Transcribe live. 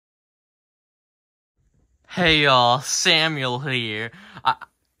Hey y'all, Samuel here.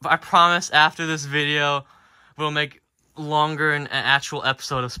 I promise after this video, we'll make longer an actual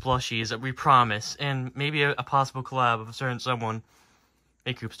episode of Splushies. We promise. And maybe a possible collab of a certain someone.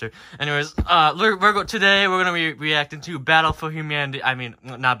 Hey, Coopster. Anyways, today we're gonna be reacting to Battle for Humanity. I mean,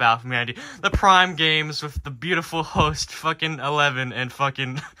 not Battle for Humanity. The Prime games with the beautiful host, fucking 11 and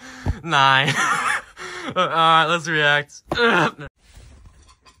fucking 9. Alright, let's react.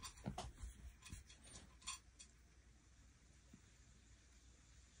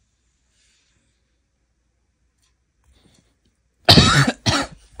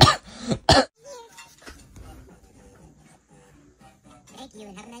 Thank you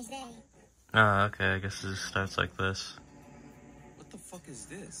and have a nice day. Oh, okay, I guess it just starts like this. What the fuck is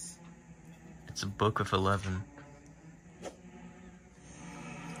this? It's a book of 11.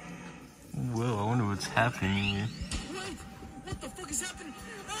 Whoa, I wonder what's happening here. What the fuck is happening?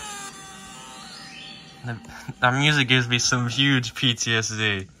 That music gives me some huge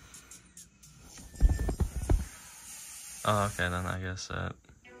PTSD. Oh, okay, then I guess that.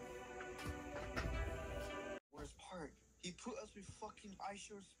 Worst part, he put us with fucking ice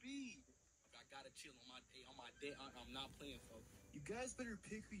your speed. I gotta chill on my day. I'm not playing, folks. You guys better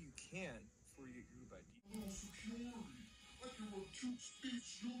pick who you can for your group ID.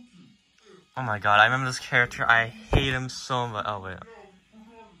 Oh my god, I remember this character. I hate him so much. Oh wait.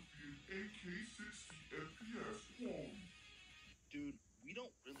 Dude, we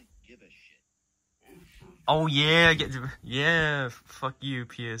don't really give a shit. Oh yeah, yeah. Fuck you,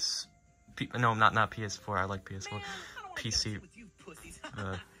 no, not PS4. I like PS4. Man, PC.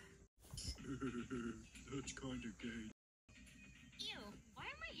 That's kinda gay. Ew, why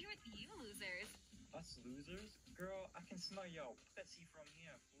am I here with you losers? Us losers? Girl, I can smell your pussy from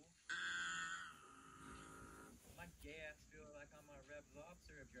here, fool. My gay ass feel like I'm a red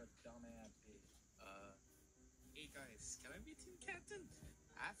lobster if you're a dumbass bitch. Hey guys, can I be team captain?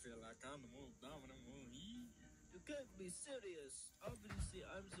 I feel like I'm the most dominant one. You can't be serious. Obviously,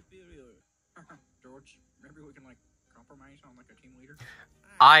 I'm superior. George, maybe we can, like, compromise on, like, a team leader?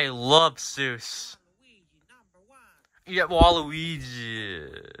 I love Seuss. Luigi, #1. Yeah,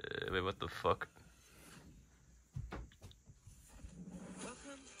 Waluigi. Wait, what the fuck?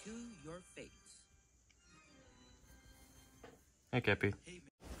 Welcome to your fate. Hey, Cappy. Hey,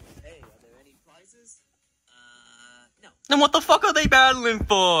 are there any prizes? No. Then what the fuck are they battling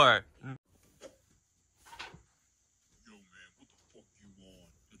for? Yo, man, what the fuck you want?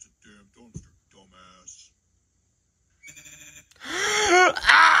 It's a damn dumpster, dumbass.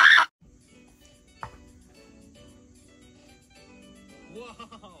 Ah!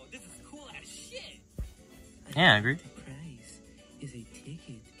 Whoa, this is cool as shit. Yeah, I agree. The prize is a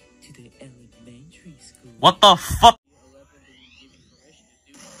ticket to the elementary school. What the fuck?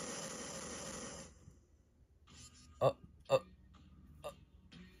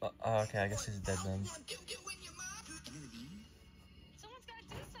 Okay, I guess he's dead then. Someone's gotta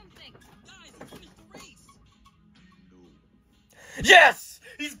do something. Guys, he finished the race. Yes!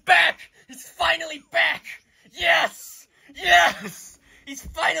 He's back! He's finally back! Yes! Yes! He's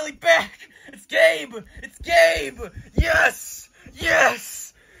finally back! It's Gabe! It's Gabe! Yes!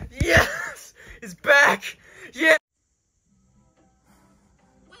 Yes! Yes! He's back! Yeah!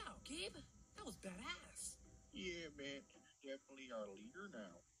 Wow, Gabe, that was badass. Yeah, man, you're definitely our leader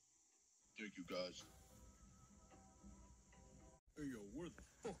now. Thank you, guys. Hey, yo, where the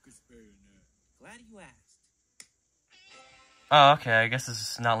fuck is Bayonet? Glad you asked. Oh, okay, I guess this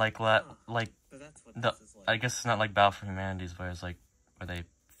is not like, But that's what the, this is like. I guess it's not like Battle for Humanities where it's like, where they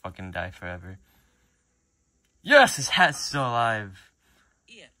fucking die forever. Yes! His hat's still alive!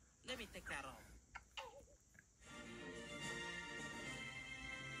 Yeah, let me take that off.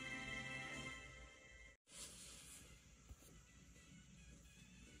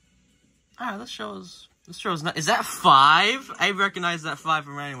 Ah, this show's not. Is that 5? I recognize that 5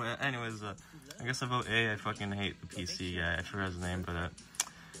 from anywhere. Anyways, I guess I vote A. I fucking hate the PC guy. I forgot his name, but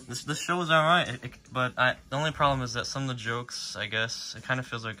this show is alright. But the only problem is that some of the jokes, I guess, it kind of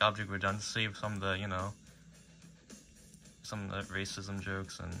feels like object redundancy with some of the, you know, some of the racism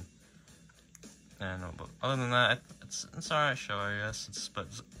jokes and I don't know. But other than that, it's alright show, I guess. But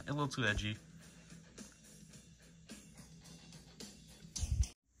it's a little too edgy.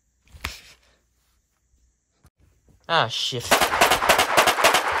 Ah, shit.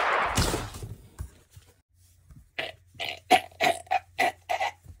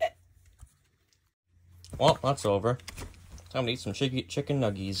 Well, that's over. Time to eat some chicken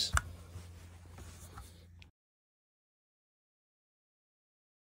nuggies.